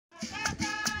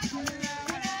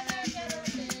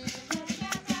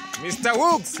Mr.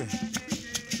 Wooks.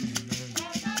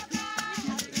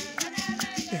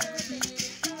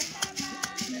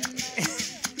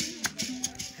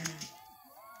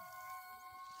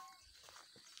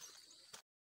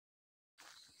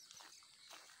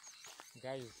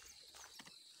 Guys,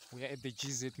 we are at the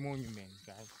GZ monument,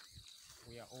 guys.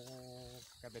 We are all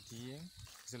gathered here to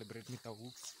celebrate Mr.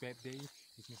 Wooks' birthday.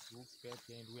 It's Mr. Wooks'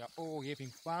 birthday, and we are all having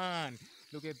fun.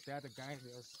 Look at the other guys,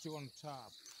 they are still on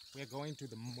top. We are going to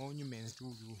the monuments to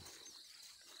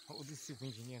all these civil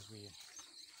engineers. We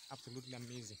are absolutely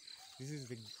amazing. This is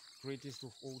the greatest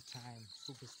of all time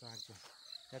superstructure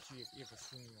that you have ever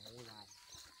seen in your whole life.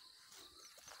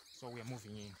 So we are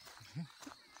moving in.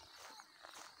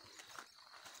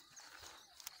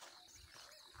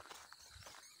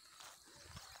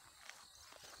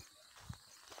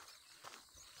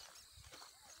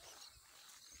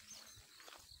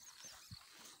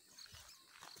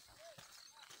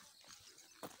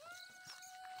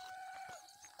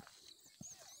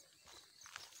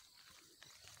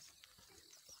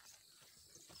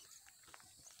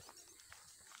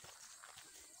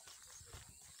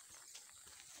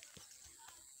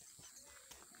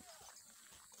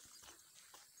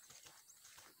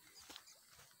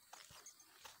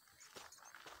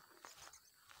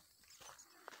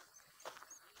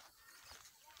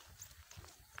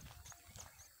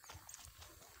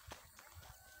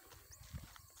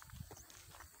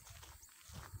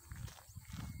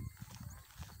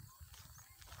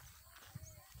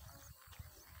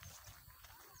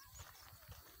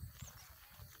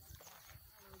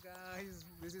 Guys,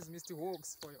 this is Mr.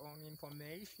 Wooks for your own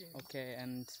information. Okay,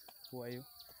 and who are you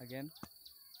again?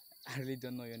 I really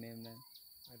don't know your name, man.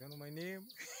 I don't know my name.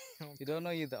 You don't know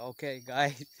either. Okay,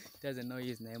 guys, doesn't know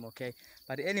his name. Okay,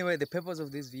 but anyway, the purpose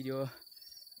of this video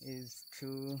is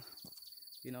to,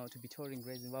 you know, to be touring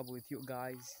Great Zimbabwe with you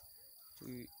guys.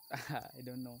 I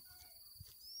don't know.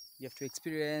 You have to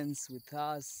experience with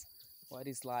us what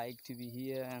it's like to be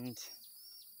here, and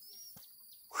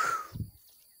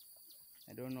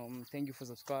I don't know. Thank you for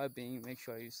subscribing. Make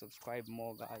sure you subscribe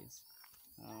more, guys.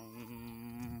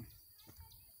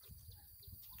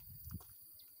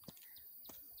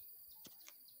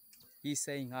 He's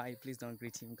saying hi. Please don't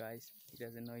greet him, guys. He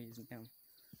doesn't know his name.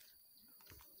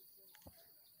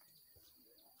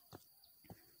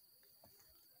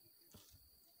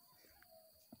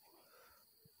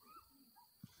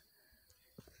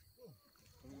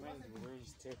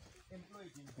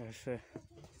 Yeah, sure.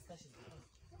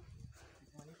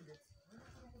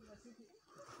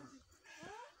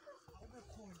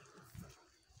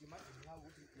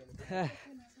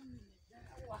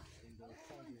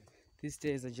 These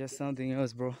days are just something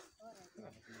else, bro.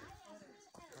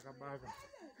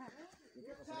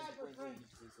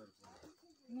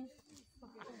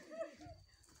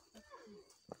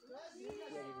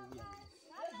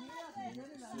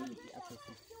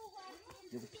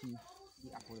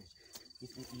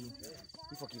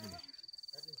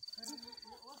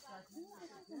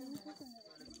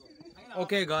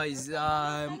 Okay, guys,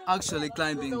 I'm actually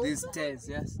climbing these stairs,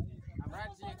 yes?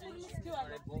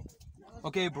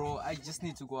 Okay, bro, I just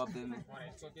need to go up there, man.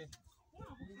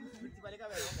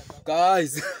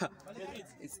 Guys,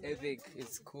 it's epic,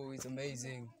 it's cool, it's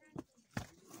amazing.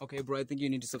 Okay, bro, I think you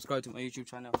need to subscribe to my YouTube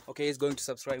channel. Okay, he's going to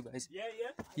subscribe, guys. Yeah.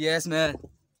 Yes, man.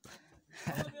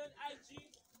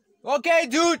 Okay,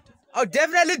 dude, I'll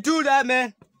definitely do that,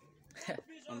 man.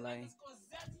 I'm lying.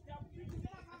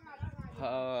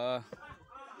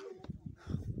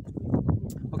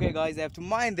 Okay, guys, I have to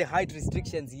mind the height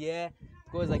restrictions here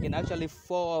because I can actually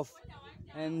fall off.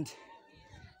 And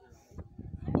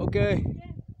okay,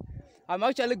 I'm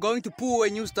actually going to pull a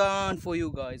new stunt for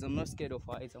you guys. I'm not scared of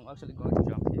heights. I'm actually going to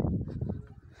jump here.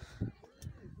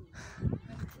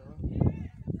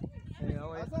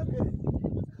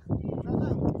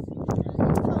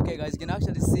 Okay, guys, you can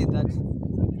actually see that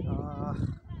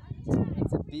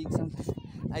it's a big something.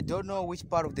 I don't know which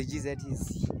part of the GZ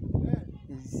is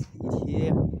it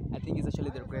here. I think it's actually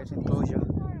the great enclosure.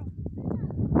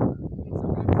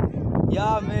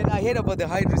 Yeah, man, I heard about the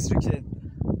height restriction.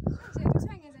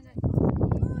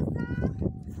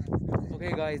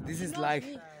 Okay, guys, this is like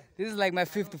my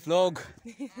 5th vlog,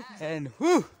 and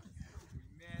whoo,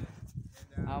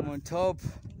 I'm on top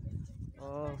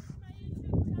of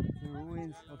the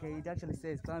ruins. Okay, it actually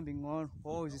says climbing on.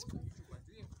 Oh, is this?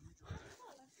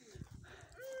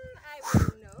 I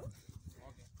wouldn't know.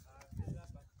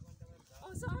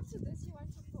 Also, after this, you want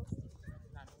to post it?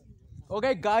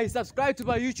 Okay, guys, subscribe to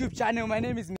my YouTube channel. My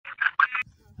name is.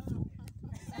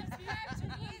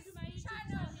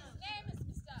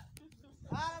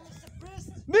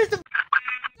 Mr.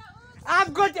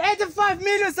 I've got 85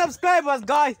 million subscribers,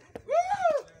 guys.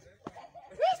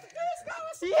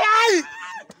 Yay!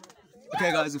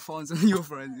 Okay, guys, we found some new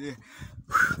friends here.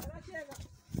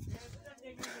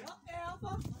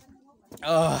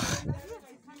 Oh,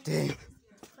 damn.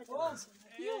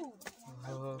 I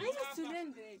used to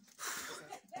learn that.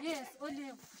 Yes, Olive.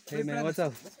 Hey man, what's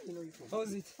up?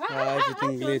 How's it? Everything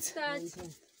Don't great. start.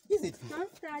 Is it?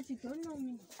 Don't start. You don't know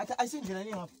me. I think you're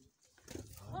not.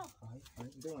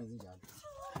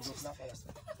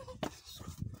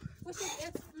 We should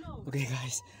explore. Okay,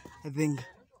 guys, I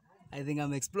think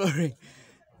I'm exploring.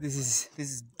 This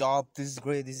is dope. This is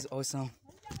great. This is awesome.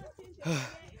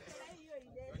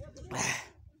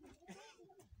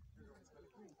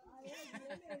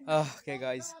 Okay,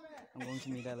 guys, I'm going to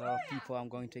meet a lot of people. I'm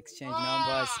going to exchange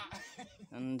numbers,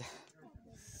 and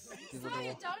these are the You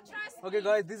walls. don't trust me. Okay,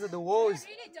 guys, these are the walls.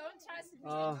 You really don't trust me.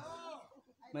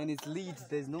 Man, it's lit.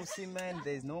 There's no cement.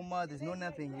 There's no mud. There's no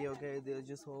nothing here. Okay, there's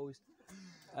just walls.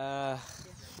 How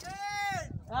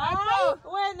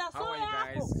are you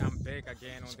guys? I'm back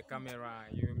again on the camera.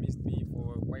 You missed me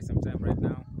for quite some time right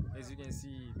now. As you can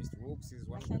see, Mr. Wooks is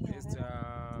one of the best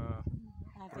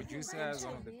producers,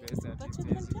 one of the best artists. As you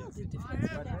can see.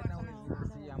 But right now, as you can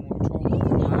see, I'm on top.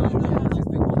 This is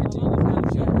the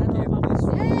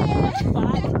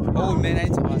Oh man, I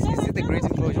need to ask. Is it the great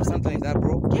enclosure or something like that,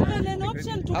 bro? Given an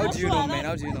option to How go do you to know, another- man?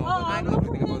 How do you know? I know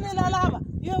everything about this.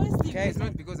 You always think Okay. It's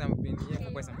not because I've been here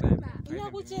for quite some time. I haven't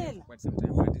been here for quite some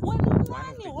time, but it's When one of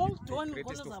hold the on,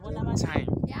 greatest of because all of time.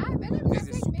 Yeah, better There's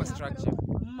a superstructure.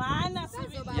 mana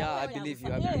Yeah, I believe you.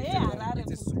 I Yeah, believe yeah, you. Harare.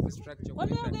 It's a superstructure When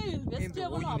within you're the- going in university, the you're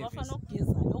whole going to universe. have a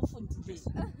geza, you're funding.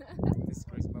 This is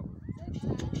crazy, Babu.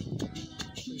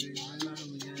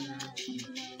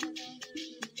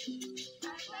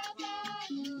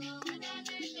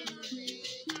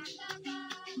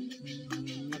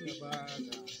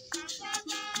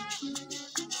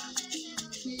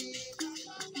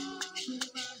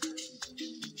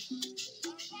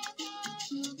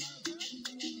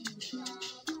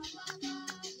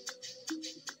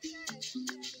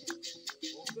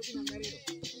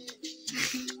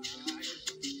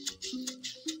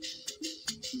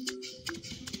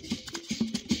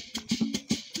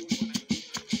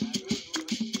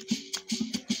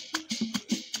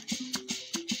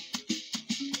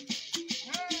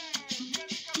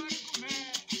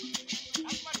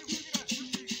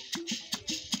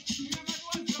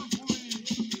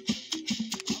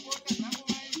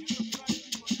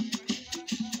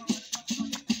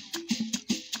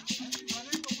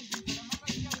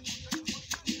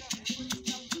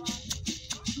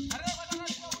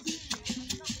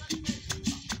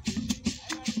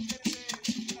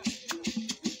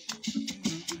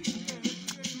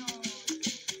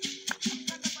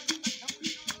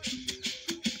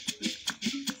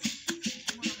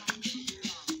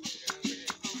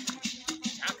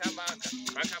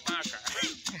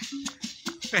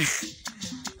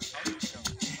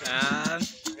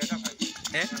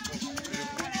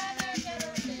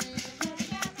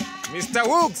 Mr.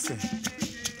 Wooks.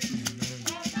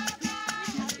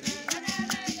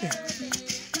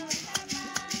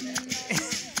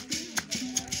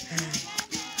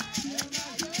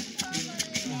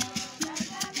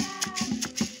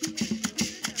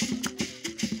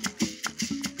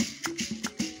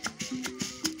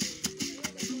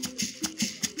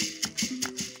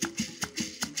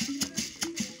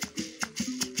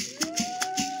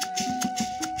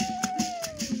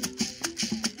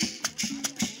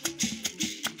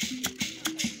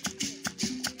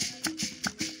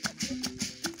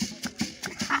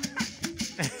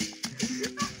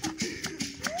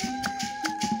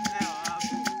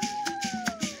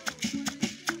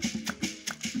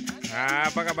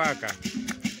 Baka baka.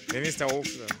 Mr.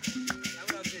 Wooks.